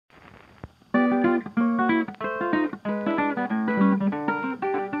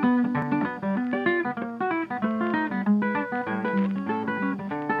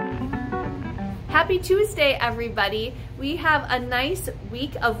Happy Tuesday, everybody. We have a nice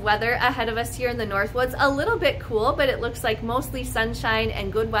week of weather ahead of us here in the Northwoods. A little bit cool, but it looks like mostly sunshine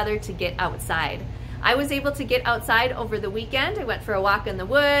and good weather to get outside. I was able to get outside over the weekend. I went for a walk in the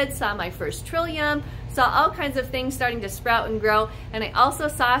woods, saw my first trillium, saw all kinds of things starting to sprout and grow, and I also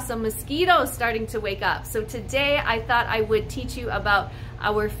saw some mosquitoes starting to wake up. So today I thought I would teach you about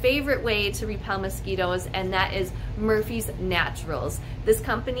our favorite way to repel mosquitoes, and that is Murphy's Naturals. This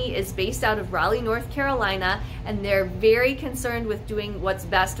company is based out of Raleigh, North Carolina, and they're very concerned with doing what's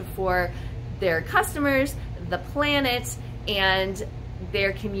best for their customers, the planet, and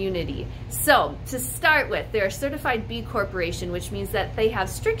their community. So to start with, they're a certified B Corporation, which means that they have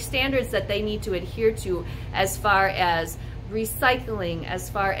strict standards that they need to adhere to as far as recycling,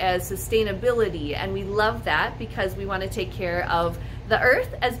 as far as sustainability, and we love that because we want to take care of the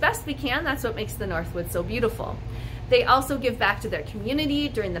earth as best we can. That's what makes the Northwoods so beautiful. They also give back to their community.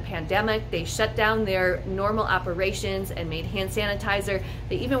 During the pandemic, they shut down their normal operations and made hand sanitizer.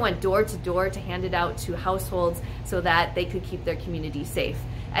 They even went door to door to hand it out to households so that they could keep their community safe.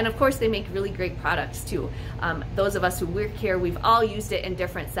 And of course, they make really great products too. Those of us who work here, we've all used it in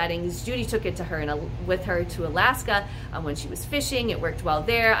different settings. Judy took it to her with her to Alaska when she was fishing. It worked well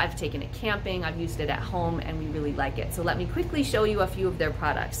there. I've taken it camping. I've used it at home, and we really like it. So let me quickly show you a few of their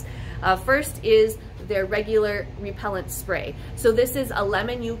products. First is their regular repellent spray. So this is a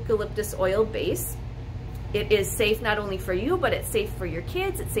lemon eucalyptus oil base. It is safe not only for you, but it's safe for your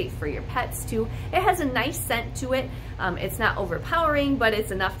kids, it's safe for your pets too. It has a nice scent to it. It's not overpowering, but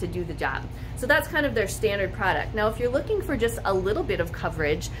it's enough to do the job. So that's kind of their standard product. Now, if you're looking for just a little bit of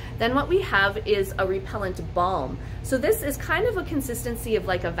coverage, then what we have is a repellent balm. So this is kind of a consistency of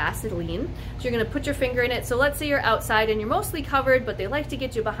like a Vaseline. So you're gonna put your finger in it. So let's say you're outside and you're mostly covered, but they like to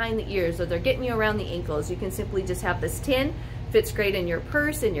get you behind the ears or they're getting you around the ankles. You can simply just have this tin. Fits great in your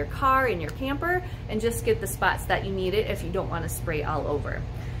purse, in your car, in your camper, and just get the spots that you need it if you don't want to spray all over.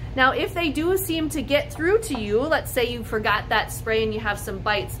 Now, if they do seem to get through to you, let's say you forgot that spray and you have some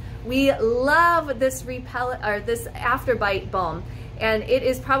bites, we love this this after bite balm, and it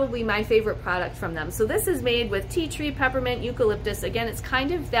is probably my favorite product from them. So this is made with tea tree, peppermint, eucalyptus. Again, it's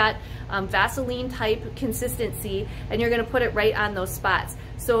kind of that Vaseline type consistency, and you're gonna put it right on those spots.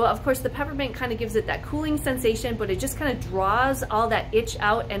 So of course the peppermint kind of gives it that cooling sensation, but it just kind of draws all that itch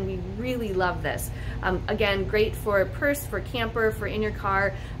out, and we really love this. Again, great for a purse, for camper, for in your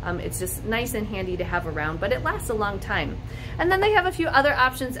car. It's just nice and handy to have around, but it lasts a long time. And then they have a few other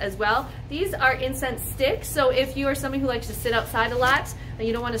options as well. These are incense sticks, so if you are somebody who likes to sit outside a lot and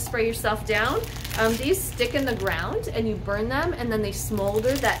you don't want to spray yourself down, these stick in the ground and you burn them, and then they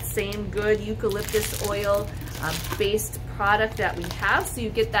smolder that same good eucalyptus oil based product that we have, so you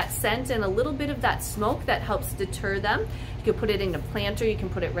get that scent and a little bit of that smoke that helps deter them. You can put it in a planter, you can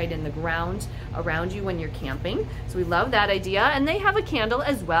put it right in the ground around you when you're camping. So we love that idea. And they have a candle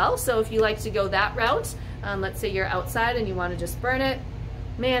as well, so if you like to go that route, let's say you're outside and you want to just burn it,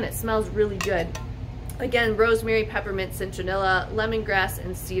 man, it smells really good. Again, rosemary, peppermint, citronella, lemongrass,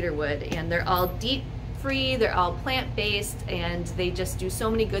 and cedarwood, and they're all DEET free, they're all plant-based, and they just do so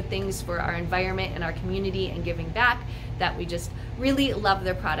many good things for our environment and our community and giving back that we just really love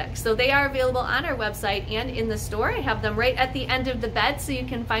their products. So they are available on our website and in the store. I have them right at the end of the bed so you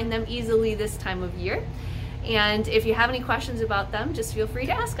can find them easily this time of year. And if you have any questions about them, just feel free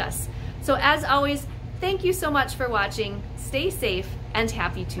to ask us. So as always, thank you so much for watching. Stay safe and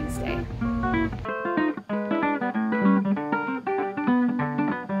happy Tuesday.